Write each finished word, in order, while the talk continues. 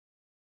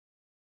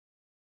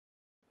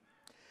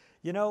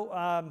You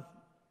know,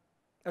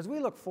 as we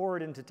look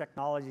forward into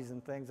technologies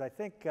and things, I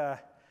think I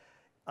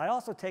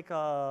also take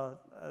a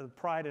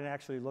pride in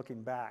actually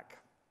looking back.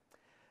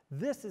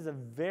 This is a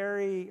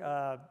very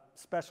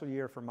special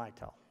year for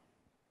Mitel.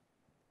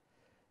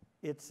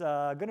 It's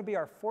going to be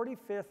our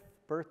 45th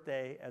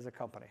birthday as a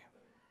company.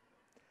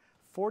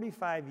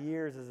 45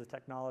 years as a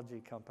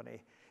technology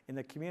company in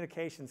the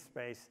communication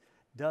space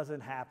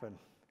doesn't happen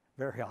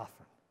very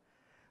often.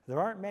 There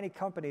aren't many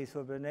companies who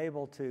have been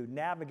able to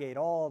navigate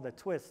all the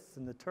twists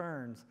and the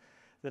turns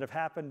that have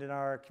happened in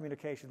our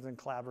communications and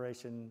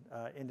collaboration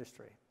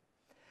industry.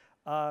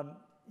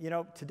 You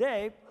know,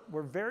 today,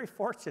 we're very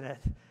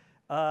fortunate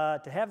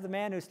to have the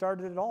man who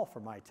started it all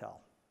for Mitel.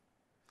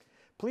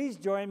 Please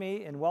join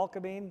me in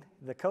welcoming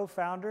the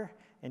co-founder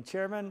and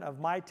chairman of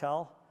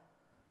Mitel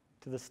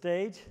to the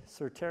stage,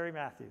 Sir Terry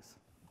Matthews.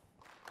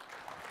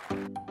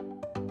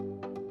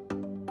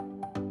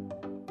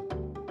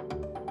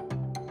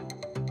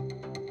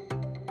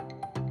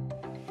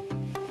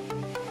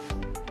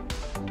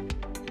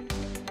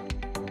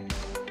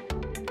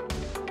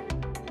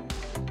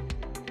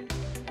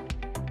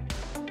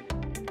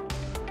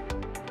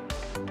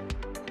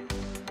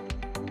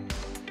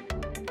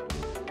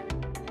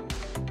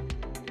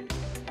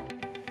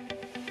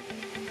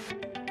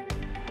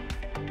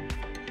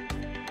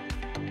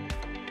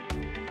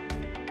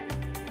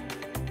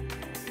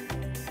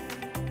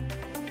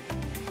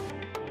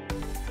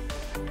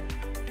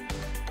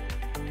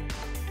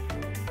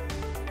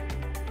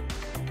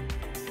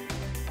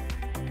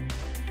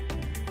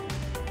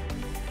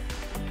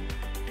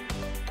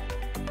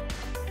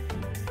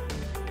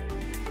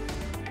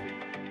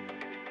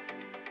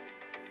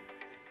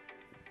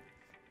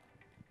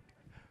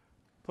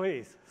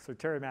 Please, Sir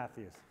Terry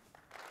Matthews.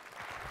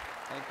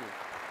 Thank you.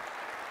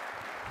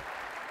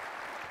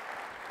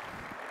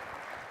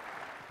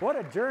 What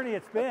a journey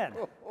it's been.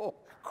 Oh,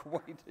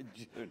 quite a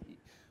journey.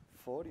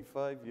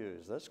 45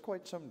 years, that's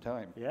quite some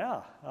time.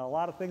 Yeah, a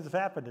lot of things have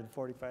happened in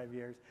 45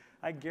 years.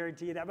 I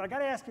guarantee you that. But I got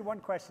to ask you one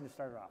question to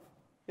start off.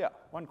 Yeah.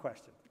 One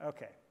question.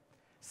 Okay.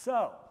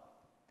 So,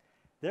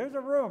 there's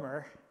a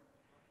rumor.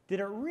 Did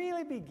it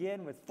really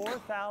begin with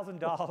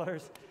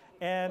 $4,000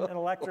 and an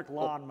electric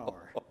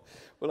lawnmower?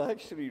 Well,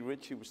 actually,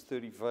 Rich, it was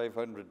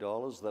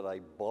 $3,500 that I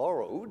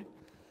borrowed.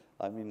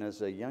 I mean,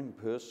 as a young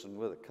person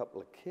with a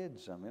couple of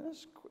kids, I mean,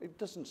 it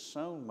doesn't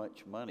sound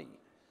much money.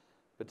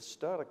 But to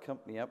start a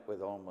company up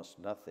with almost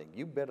nothing,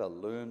 you better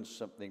learn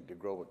something to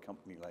grow a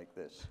company like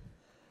this.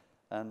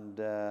 And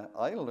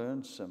I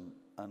learned some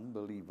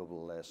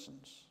unbelievable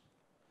lessons.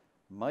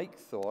 Mike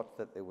thought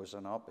that there was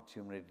an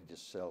opportunity to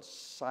sell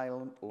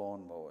silent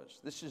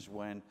lawnmowers. This is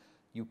when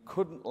you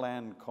couldn't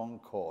land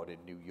Concord in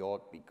New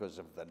York because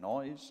of the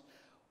noise.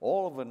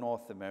 All over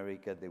North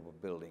America, they were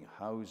building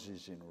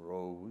houses in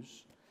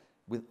rows,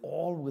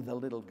 all with a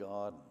little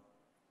garden.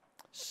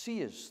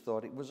 Sears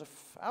thought it was a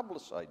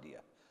fabulous idea,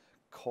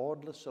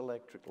 cordless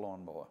electric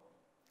lawnmower.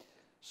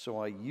 So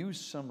I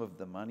used some of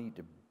the money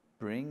to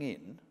bring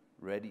in,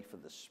 ready for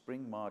the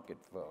spring market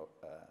for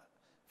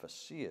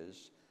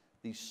Sears,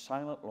 these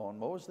silent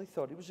lawnmowers. They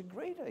thought it was a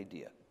great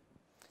idea.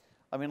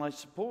 I mean, I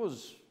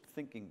suppose,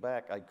 thinking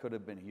back, I could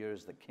have been here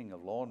as the king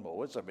of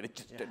lawnmowers. I mean, it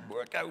just didn't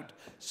work out.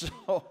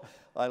 So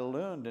I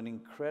learned an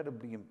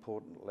incredibly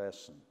important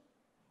lesson.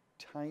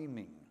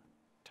 Timing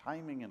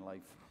in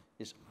life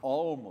is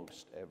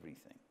almost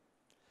everything.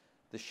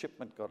 The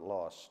shipment got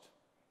lost.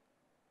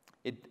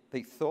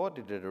 They thought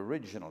it had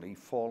originally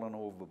fallen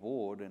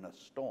overboard in a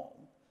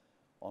storm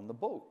on the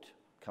boat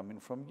coming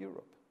from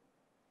Europe.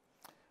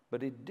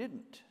 But it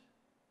didn't.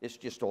 It's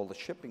just all the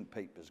shipping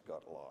papers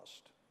got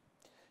lost.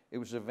 It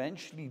was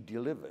eventually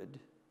delivered,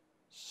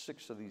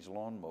 6 of these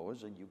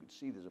lawnmowers, and you can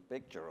see there's a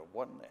picture of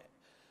one there.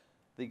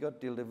 They got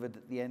delivered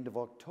at the end of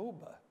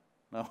October.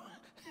 Now,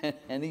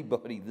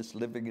 anybody that's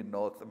living in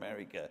North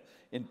America,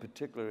 in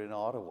particular in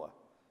Ottawa,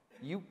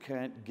 you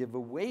can't give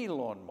away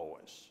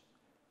lawnmowers.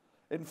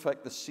 In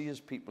fact, the Sears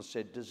people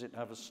said, does it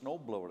have a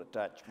snowblower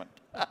attachment?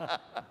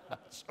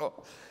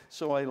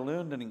 So I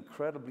learned an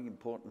incredibly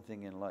important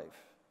thing in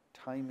life.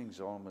 Timing's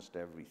almost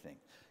everything.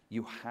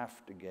 You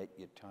have to get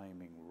your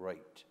timing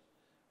right,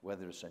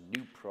 whether it's a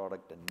new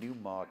product, a new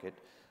market.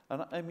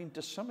 And I mean,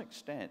 to some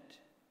extent,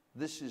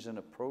 this is an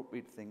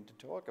appropriate thing to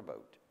talk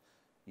about.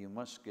 You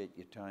must get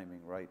your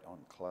timing right on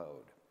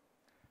cloud.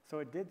 So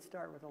it did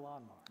start with a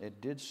lawnmower.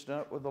 It did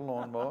start with a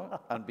lawnmower,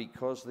 and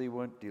because they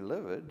weren't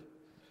delivered,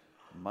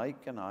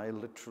 Mike and I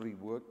literally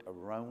worked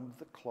around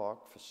the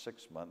clock for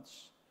 6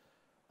 months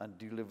and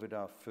delivered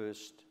our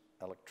first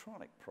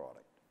electronic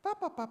product.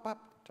 Pop, pop, pop,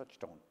 pop,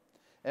 touchtone.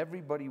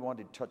 Everybody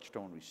wanted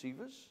touchtone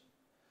receivers.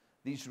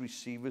 These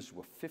receivers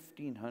were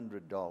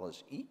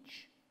 $1,500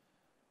 each.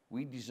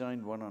 We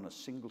designed one on a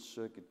single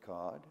circuit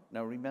card.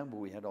 Now remember,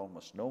 we had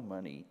almost no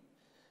money,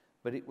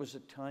 but it was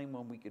a time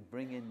when we could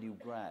bring in new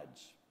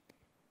grads.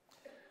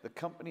 The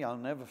company, I'll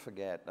never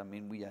forget, I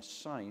mean, we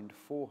assigned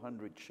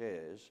 400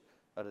 chairs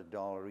at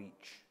 $1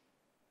 each.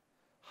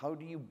 How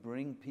do you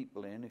bring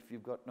people in if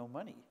you've got no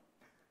money?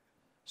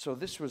 So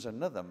this was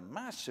another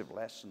massive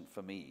lesson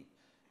for me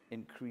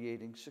in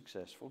creating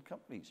successful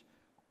companies.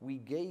 We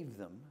gave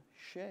them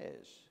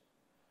shares.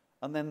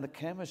 And then the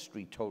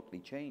chemistry totally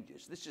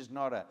changes. This is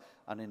not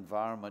an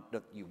environment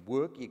that you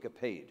work, you get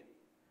paid.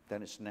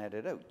 Then it's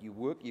netted out. You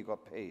work, you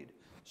got paid.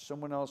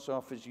 Someone else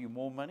offers you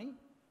more money,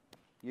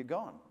 you're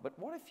gone. But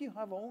what if you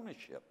have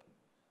ownership?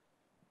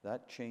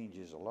 That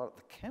changes a lot.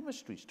 The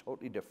chemistry is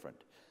totally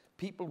different.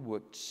 People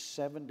worked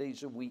 7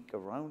 days a week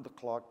around the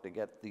clock to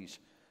get these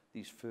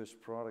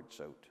first products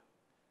out.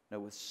 Now,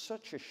 with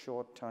such a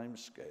short time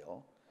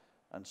scale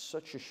and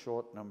such a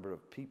short number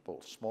of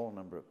people, small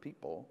number of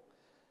people,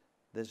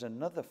 there's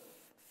another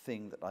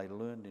thing that I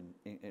learned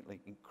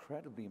like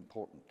incredibly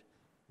important.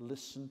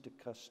 Listen to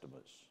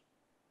customers.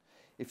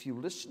 If you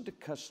listen to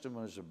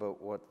customers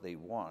about what they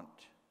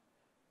want,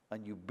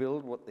 and you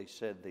build what they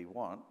said they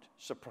want,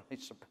 surprise,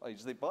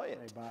 surprise, they buy it.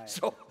 They buy it.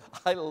 So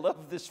I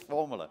love this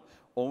formula.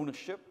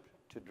 Ownership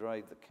to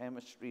drive the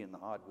chemistry and the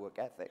hard work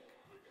ethic.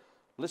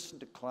 Listen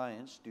to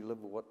clients,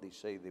 deliver what they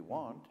say they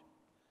want.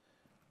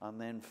 And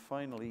then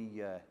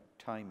finally,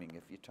 timing.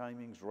 If your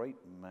timing's right,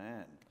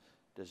 man,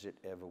 does it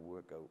ever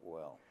work out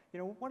well. You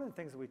know, one of the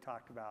things that we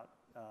talked about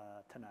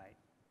tonight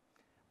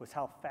was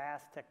how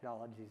fast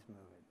technology is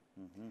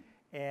moving. Mm-hmm.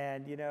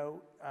 And, you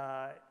know,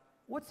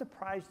 what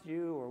surprised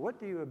you, or what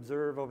do you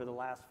observe over the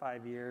last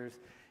 5 years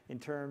in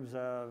terms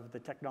of the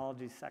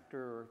technology sector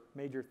or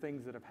major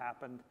things that have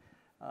happened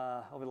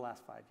over the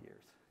last 5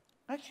 years?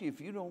 Actually,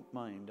 if you don't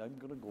mind, I'm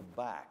going to go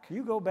back.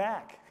 You go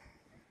back.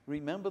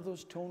 Remember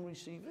those tone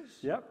receivers?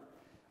 Yep.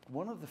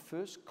 One of the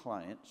first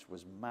clients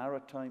was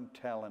Maritime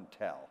Tel and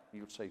Tel.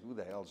 You'll say, who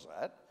the hell's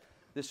that?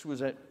 This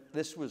was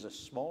a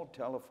small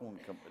telephone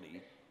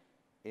company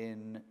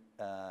in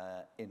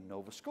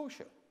Nova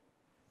Scotia.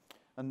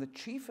 And the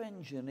chief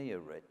engineer,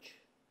 Rich,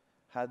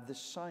 had this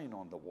sign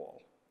on the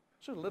wall.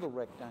 It's a little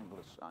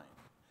rectangular sign.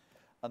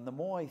 And the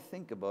more I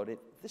think about it,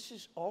 this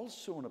is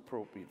also an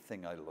appropriate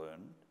thing I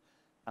learned,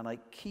 and I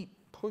keep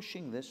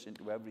pushing this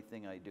into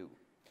everything I do.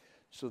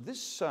 So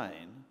this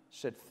sign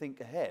said,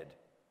 think ahead.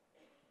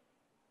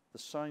 The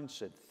sign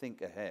said,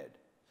 think ahead.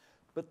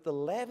 But the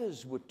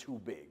letters were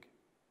too big.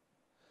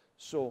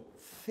 So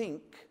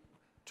think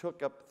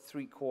took up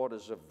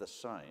 3/4 of the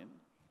sign,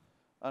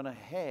 and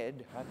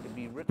ahead had to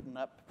be written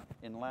up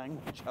in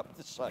language up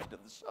the side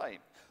of the sign.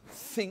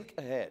 Think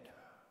ahead.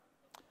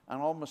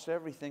 And almost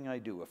everything I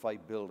do, if I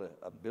build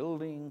a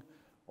building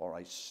or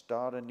I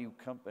start a new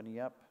company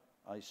up,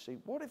 I say,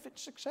 what if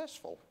it's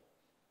successful?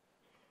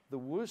 The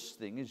worst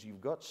thing is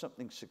you've got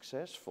something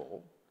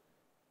successful,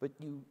 but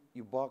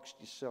you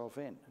boxed yourself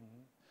in.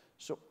 Mm-hmm.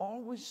 So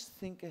always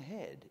think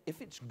ahead.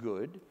 If it's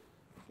good,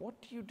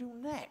 what do you do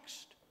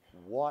next?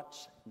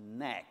 What's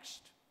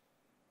next?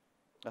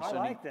 That's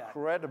an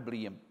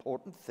incredibly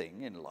important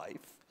thing in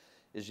life,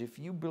 is if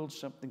you build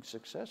something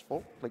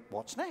successful, like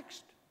what's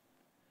next?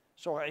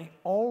 So I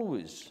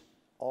always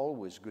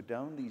go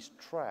down these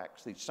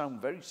tracks. They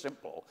sound very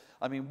simple.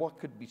 I mean, what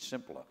could be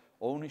simpler?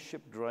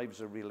 Ownership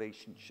drives a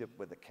relationship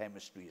where the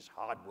chemistry is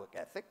hard work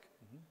ethic.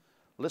 Mm-hmm.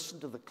 Listen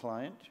to the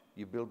client.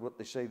 You build what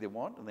they say they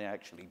want, and they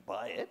actually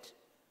buy it.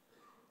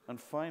 And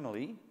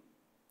finally,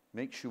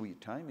 make sure your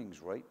timing's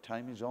right.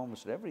 Timing's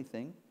almost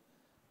everything.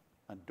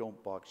 And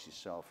don't box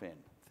yourself in.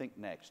 Think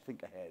next.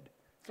 Think ahead.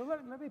 So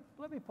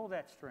let me pull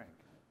that string.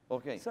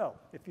 Okay. So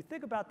if you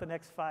think about the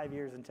next 5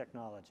 years in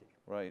technology.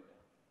 Right.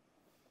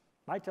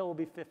 Mitel will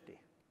be 50.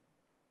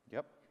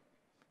 Yep.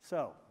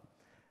 So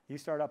you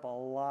start up a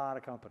lot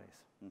of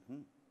companies.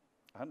 Mm-hmm.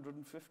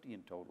 150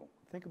 in total.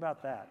 Think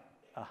about that.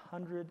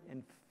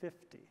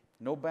 150.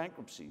 No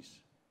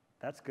bankruptcies.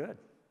 That's good.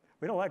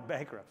 We don't like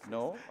bankruptcies.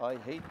 No, I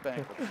hate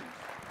bankruptcies.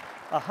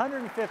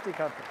 150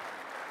 companies.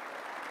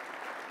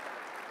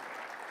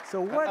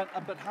 So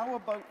what? But how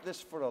about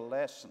this for a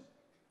lesson?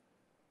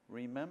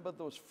 Remember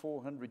those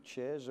 400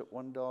 chairs at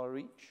 $1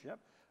 each? Yep.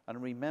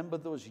 And remember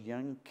those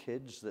young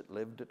kids that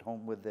lived at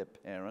home with their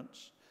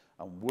parents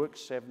and worked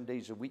 7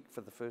 days a week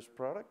for the first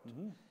product?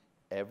 Mm-hmm.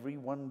 Every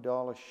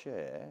 $1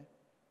 share,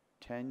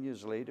 10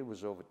 years later,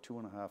 was over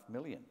 $2.5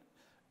 million.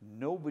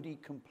 Nobody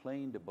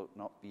complained about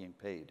not being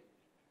paid.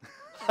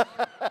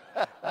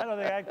 I don't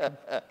think I can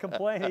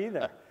complain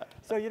either.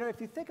 So, you know,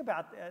 if you think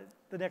about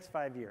the next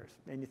 5 years,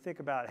 and you think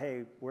about,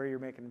 hey, where you're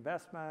making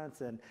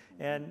investments, and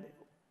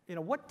you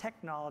know, what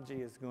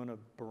technology is going to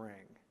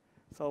bring.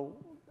 So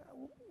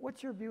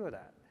what's your view of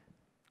that?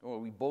 Well,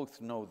 we both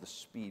know the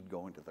speed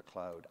going to the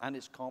cloud, and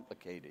it's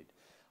complicated.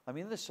 I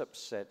mean, this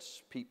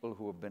upsets people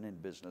who have been in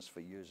business for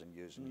years and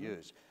years and mm-hmm.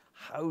 years.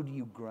 How do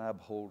you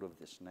grab hold of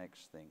this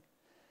next thing?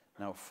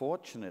 Now,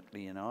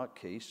 fortunately, in our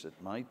case at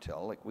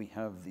Mitel, like we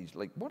have these,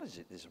 like, what is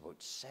it? There's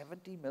about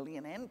 70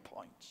 million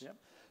endpoints. Yep.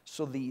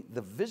 So the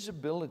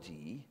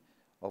visibility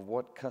of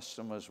what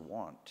customers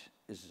want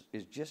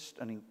is just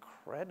an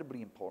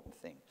incredibly important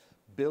thing.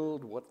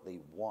 Build what they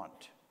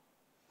want.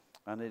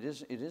 And it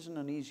isn't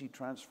an easy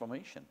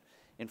transformation.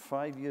 In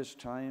 5 years'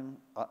 time,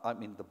 I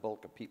mean, the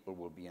bulk of people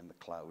will be in the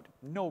cloud.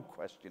 No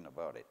question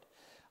about it.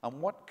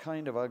 And what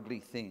kind of ugly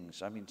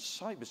things? I mean,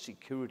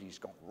 cybersecurity's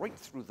gone right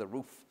through the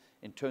roof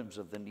in terms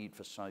of the need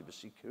for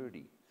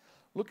cybersecurity.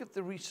 Look at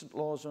the recent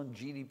laws on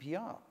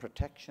GDPR,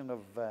 protection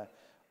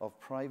of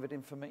private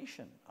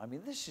information. I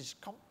mean, this is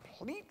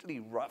completely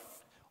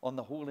rough on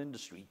the whole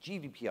industry.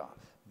 GDPR,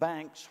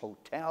 banks,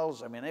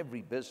 hotels, I mean,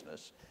 every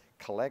business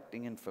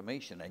collecting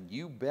information, and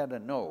you better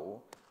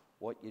know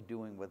what you're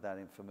doing with that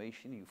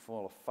information. You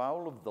fall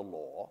afoul of the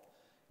law.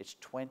 It's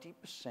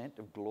 20%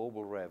 of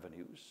global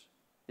revenues.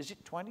 Is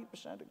it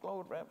 20% of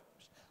global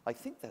revenues? I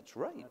think that's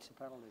right. That's the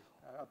penalty,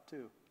 up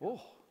to.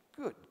 Oh,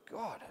 good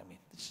God. I mean,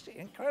 it's an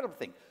incredible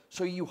thing.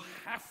 So you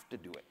have to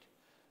do it.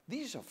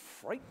 These are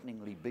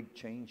frighteningly big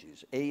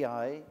changes.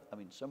 AI, I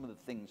mean, some of the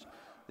things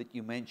that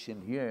you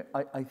mentioned here,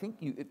 I think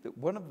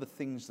one of the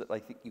things that I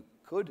think you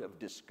could have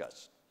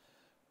discussed,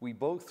 we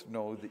both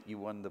know that you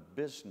won the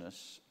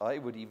business, I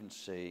would even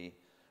say,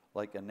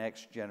 like a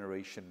next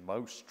generation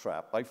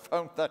mousetrap. I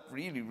found that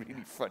really,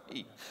 really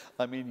funny.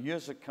 I mean,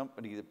 here's a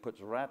company that puts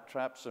rat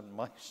traps and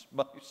mouse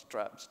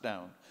traps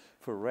down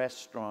for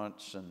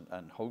restaurants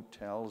and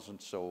hotels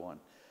and so on.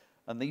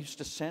 And they used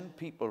to send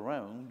people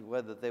around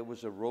whether there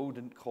was a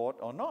rodent caught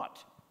or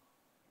not.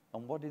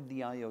 And what did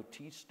the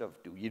IoT stuff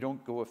do? You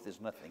don't go if there's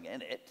nothing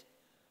in it.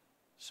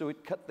 So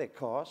it cut their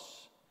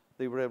costs.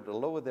 They were able to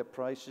lower their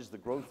prices. The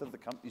growth of the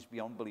company's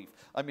beyond belief.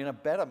 I mean, a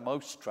better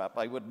mousetrap.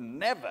 I would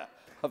never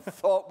have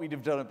thought we'd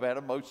have done a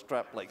better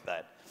mousetrap like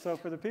that. So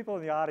for the people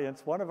in the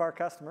audience, one of our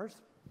customers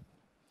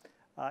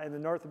in the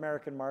North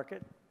American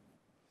market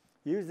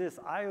used this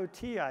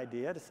IoT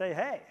idea to say,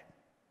 hey,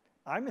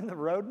 I'm in the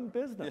rodent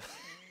business.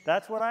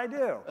 That's what I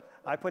do.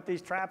 I put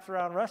these traps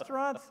around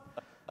restaurants,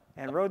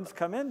 and rodents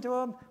come into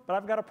them, but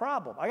I've got a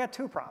problem. I got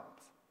two problems.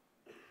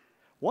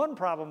 One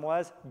problem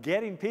was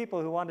getting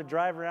people who wanted to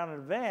drive around in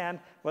a van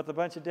with a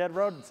bunch of dead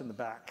rodents in the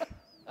back.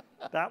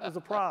 That was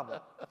a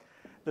problem.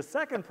 The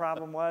second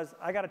problem was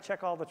I got to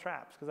check all the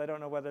traps because I don't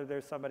know whether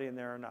there's somebody in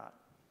there or not.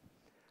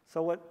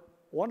 So what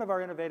one of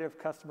our innovative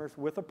customers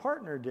with a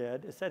partner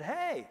did is said,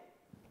 hey,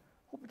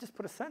 we'll just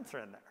put a sensor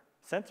in there.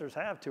 Sensors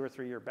have 2 or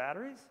 3 year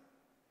batteries.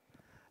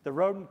 The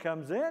rodent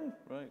comes in,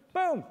 right.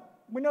 Boom,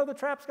 we know the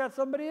trap's got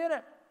somebody in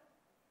it.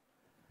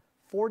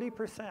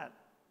 40%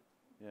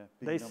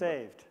 they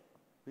saved.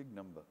 Big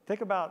number.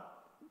 Think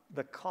about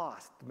the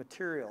cost, the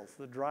materials,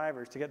 the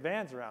drivers to get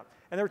vans around.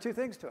 And there were 2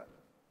 things to it.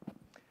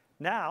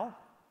 Now,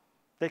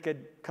 they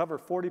could cover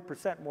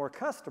 40% more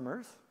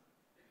customers,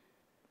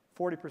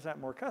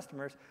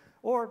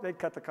 or they'd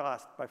cut the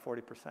cost by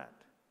 40%.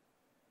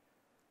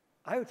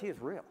 IoT is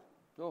real.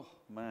 Oh,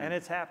 man. And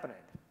it's happening.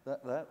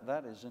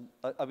 That isn't,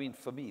 I mean,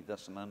 for me,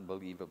 that's an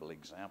unbelievable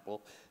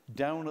example.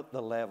 Down at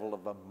the level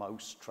of a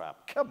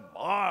mousetrap. Come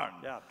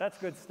on! Yeah, that's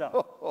good stuff.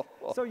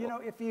 So, you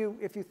know, if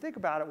you think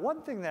about it,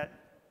 one thing that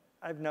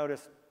I've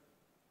noticed,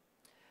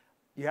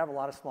 you have a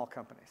lot of small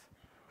companies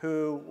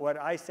who, what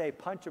I say,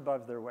 punch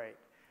above their weight.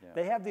 Yeah.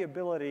 They have the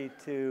ability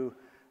to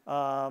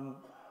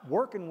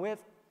working with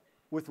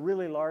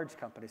really large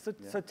companies.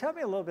 So tell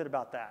me a little bit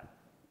about that.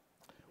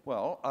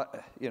 Well,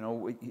 you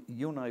know,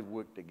 you and I have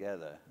worked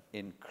together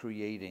in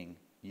creating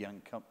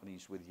young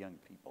companies with young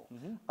people.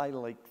 Mm-hmm. I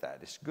like that.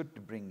 It's good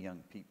to bring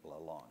young people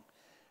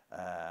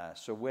along.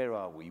 So where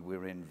are we?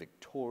 We're in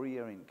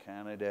Victoria in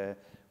Canada.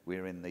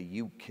 We're in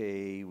the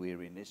UK.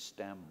 We're in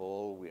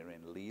Istanbul. We're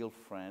in Lille,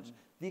 France.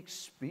 Mm-hmm. The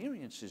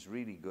experience is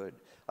really good.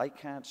 I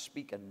can't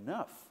speak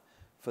enough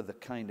for the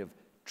kind of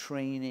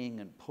training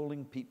and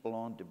pulling people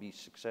on to be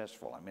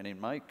successful. I mean, in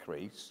my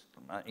case,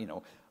 you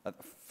know, the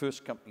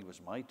first company was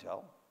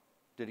Mitel.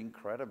 Did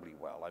incredibly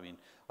well. I mean,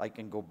 I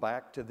can go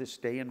back to this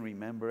day and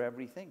remember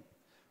everything.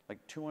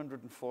 Like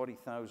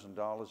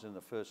 $240,000 in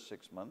the first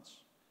 6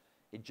 months.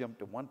 It jumped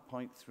to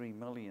 1.3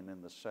 million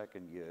in the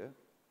second year,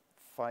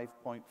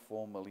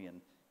 5.4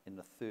 million in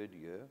the third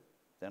year,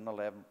 then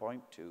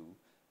 11.2,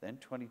 then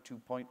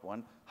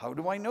 22.1. How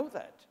do I know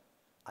that?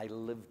 I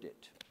lived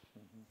it.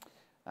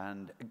 Mm-hmm.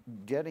 And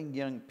getting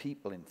young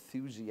people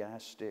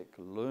enthusiastic,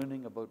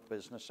 learning about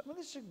business, I mean,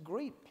 it's a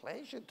great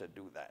pleasure to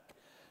do that.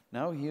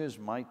 Now here's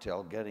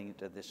Mitel getting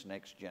into this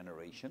next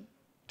generation.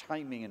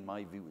 Timing, in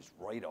my view, is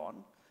right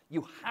on.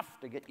 You have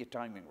to get your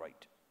timing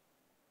right.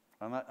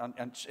 And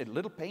it's a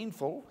little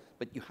painful,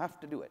 but you have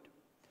to do it.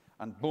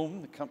 And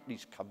boom, the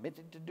company's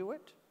committed to do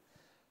it.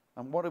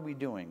 And what are we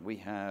doing? We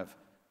have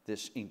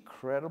this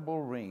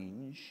incredible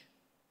range,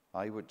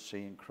 I would say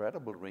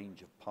incredible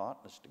range of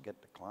partners to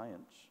get to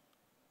clients.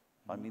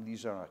 Mm-hmm. I mean,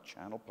 these are our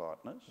channel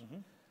partners.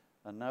 Mm-hmm.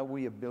 And now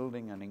we are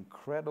building an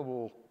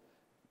incredible,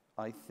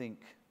 I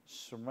think,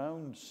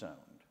 surround sound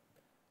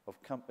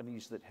of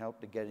companies that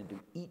help to get into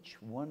each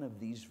one of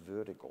these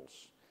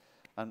verticals.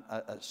 And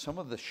some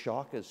of the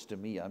shockers to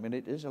me, I mean,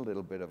 it is a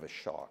little bit of a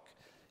shock.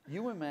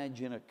 You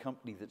imagine a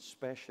company that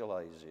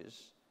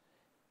specializes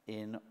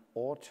in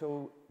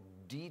auto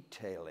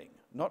detailing,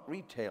 not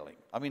retailing.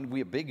 I mean,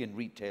 we're big in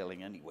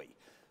retailing anyway,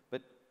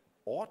 but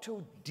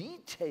auto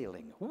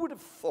detailing. Who would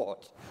have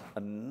thought a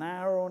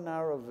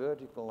narrow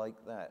vertical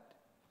like that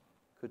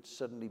could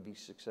suddenly be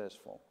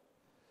successful?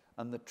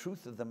 And the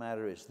truth of the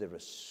matter is there are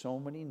so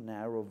many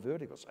narrow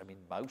verticals. I mean,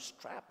 mouse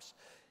traps.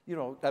 You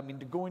know, I mean,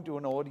 to go into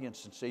an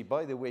audience and say,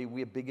 by the way,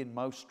 we're big in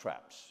mouse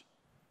traps.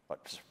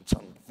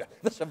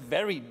 that's a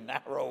very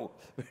narrow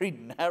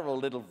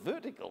little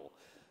vertical.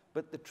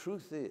 But the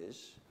truth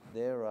is,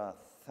 there are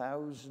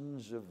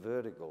thousands of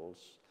verticals.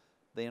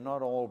 They are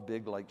not all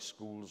big like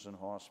schools and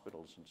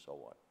hospitals and so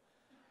on.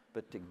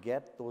 But to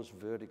get those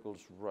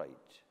verticals right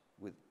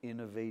with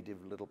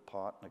innovative little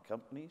partner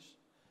companies,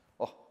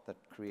 oh, that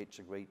creates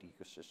a great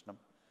ecosystem.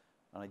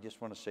 And I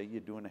just want to say you're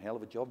doing a hell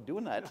of a job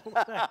doing that.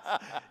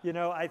 You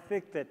know, I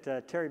think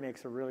that Terry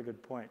makes a really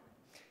good point.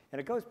 And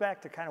it goes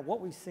back to kind of what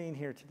we've seen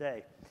here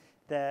today,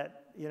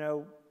 that, you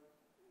know,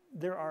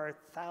 there are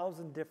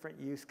 1,000 different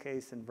use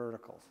case and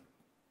verticals.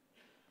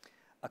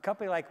 A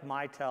company like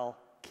Mitel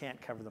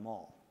can't cover them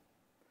all.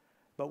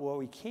 But what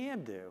we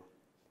can do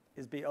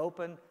is be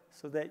open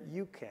so that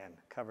you can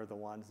cover the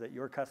ones that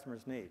your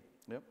customers need.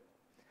 Yep.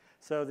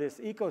 So this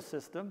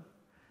ecosystem,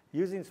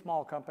 using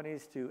small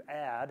companies to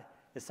add,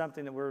 is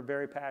something that we're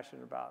very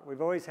passionate about.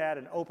 We've always had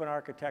an open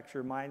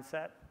architecture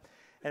mindset.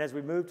 And as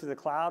we move to the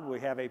cloud, we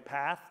have a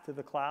path to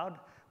the cloud,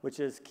 which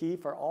is key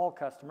for all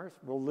customers.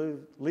 We'll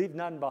leave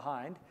none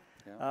behind.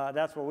 Yeah.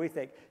 That's what we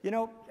think. You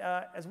know,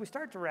 as we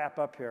start to wrap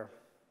up here,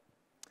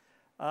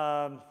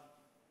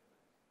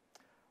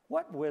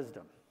 what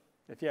wisdom?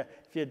 If you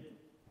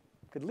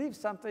could leave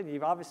something,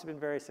 you've obviously been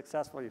very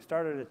successful. You've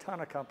started a ton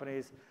of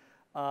companies.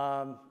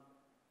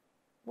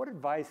 What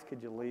advice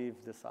could you leave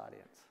this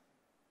audience?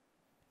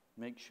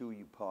 Make sure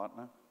you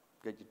partner,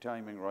 get your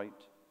timing right,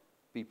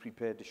 be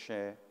prepared to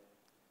share,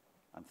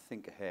 and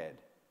think ahead.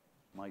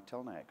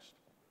 Mitel next.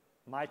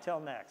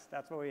 Mitel next.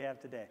 That's what we have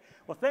today.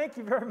 Well, thank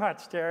you very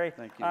much, Terry.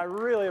 Thank you. I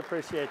really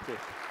appreciate you.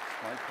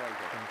 My pleasure.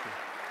 Thank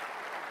you.